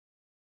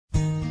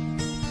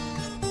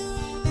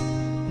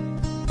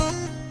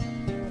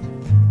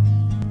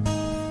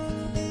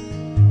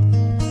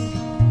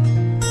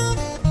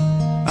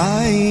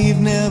I've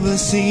never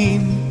seen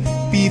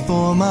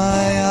before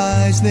my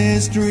eyes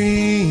this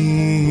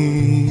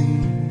dream.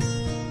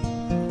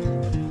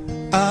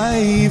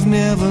 I've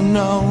never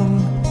known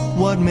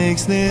what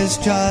makes this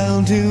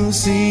child to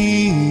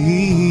see.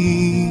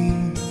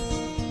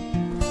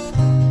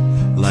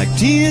 Like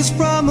tears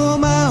from a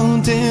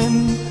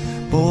mountain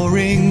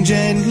pouring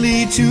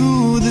gently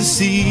to the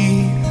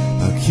sea,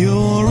 a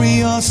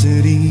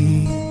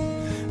curiosity.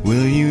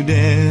 Will you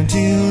dare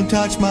to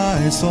touch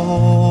my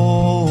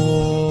soul?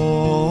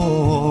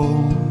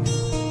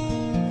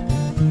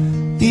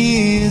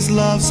 Is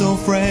love so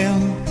frail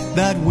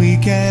that we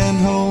can't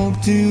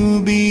hope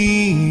to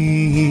be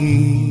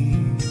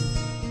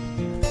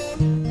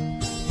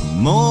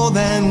more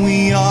than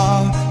we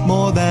are,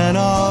 more than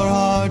our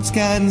hearts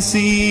can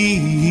see?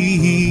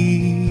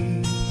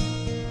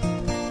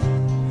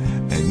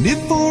 And if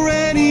for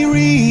any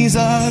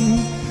reason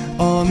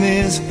on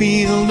this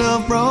field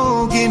of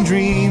broken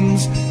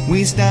dreams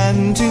we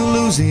stand to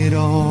lose it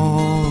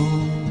all,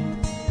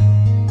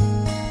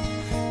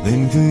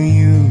 then for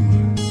you,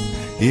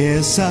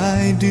 yes,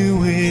 I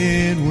do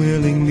it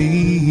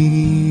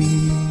willingly.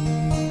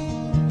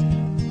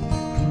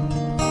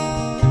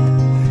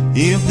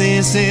 If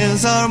this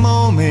is our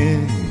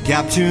moment,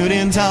 captured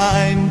in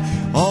time,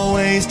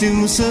 always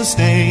to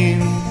sustain,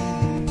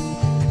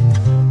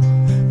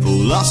 for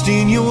lost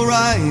in your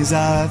eyes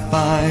I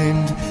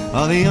find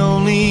are the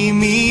only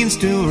means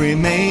to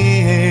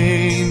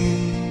remain.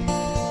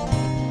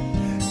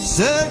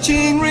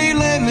 Searching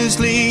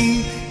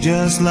relentlessly,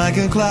 just like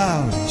a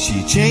cloud,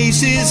 she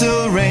chases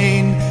her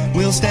rain.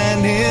 We'll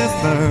stand here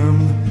firm,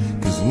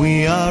 'cause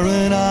we are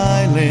an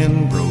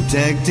island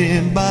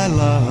protected by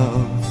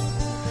love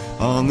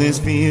on this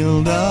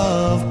field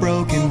of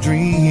broken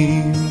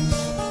dreams.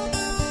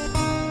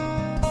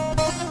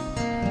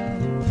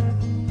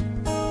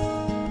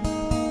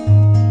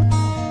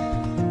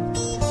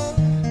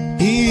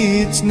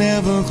 It's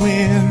never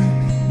clear,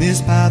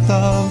 this path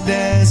of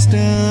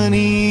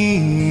destiny.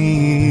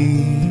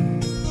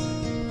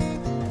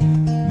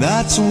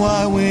 That's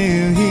why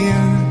we're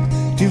here,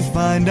 to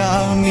find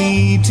our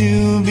need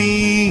to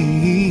be.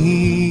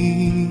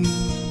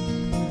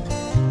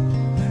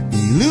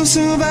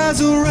 Elusive as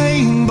a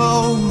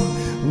rainbow,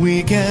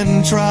 we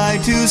can try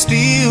to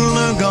steal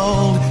her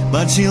gold,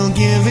 but she'll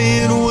give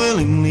it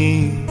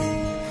willingly.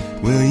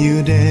 Will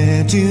you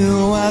dare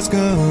to ask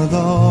her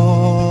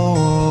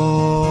though?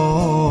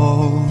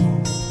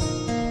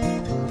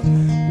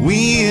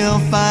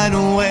 We'll find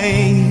a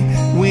way,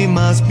 we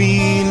must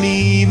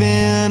believe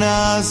in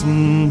us.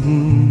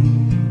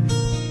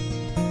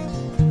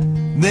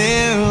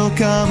 There'll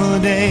come a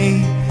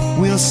day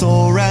we'll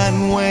soar,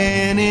 and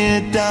when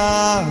it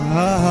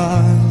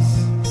does,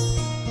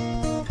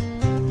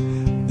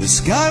 the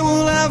sky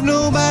will have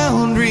no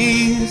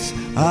boundaries.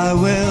 I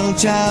will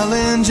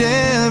challenge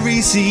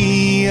every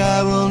sea.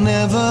 I will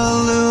never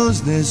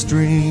lose this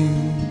dream,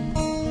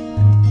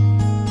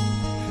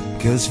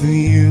 'cause for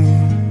you,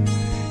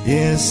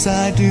 yes,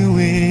 I do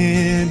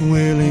it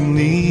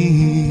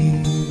willingly.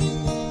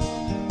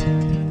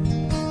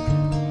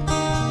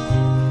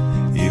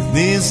 If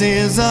this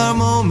is our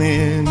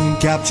moment,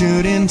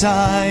 captured in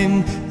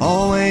time,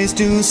 always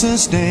to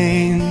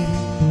sustain,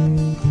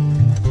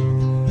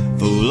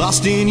 for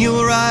lost in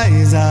your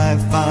eyes I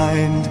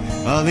find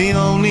are the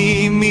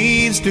only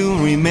means to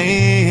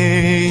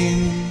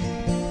remain.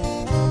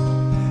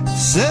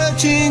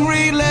 Searching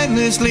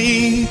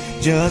relentlessly,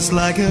 just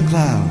like a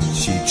cloud,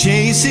 she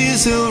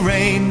chases her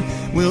rain.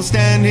 We'll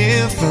stand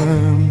here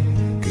firm,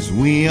 'cause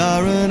we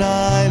are an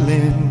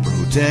island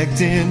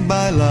protected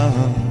by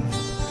love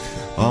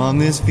on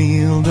this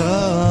field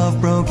of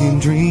broken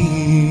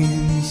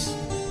dreams.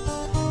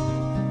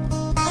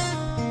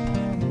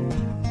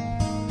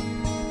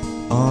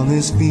 On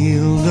this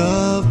field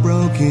of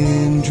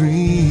broken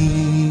dreams.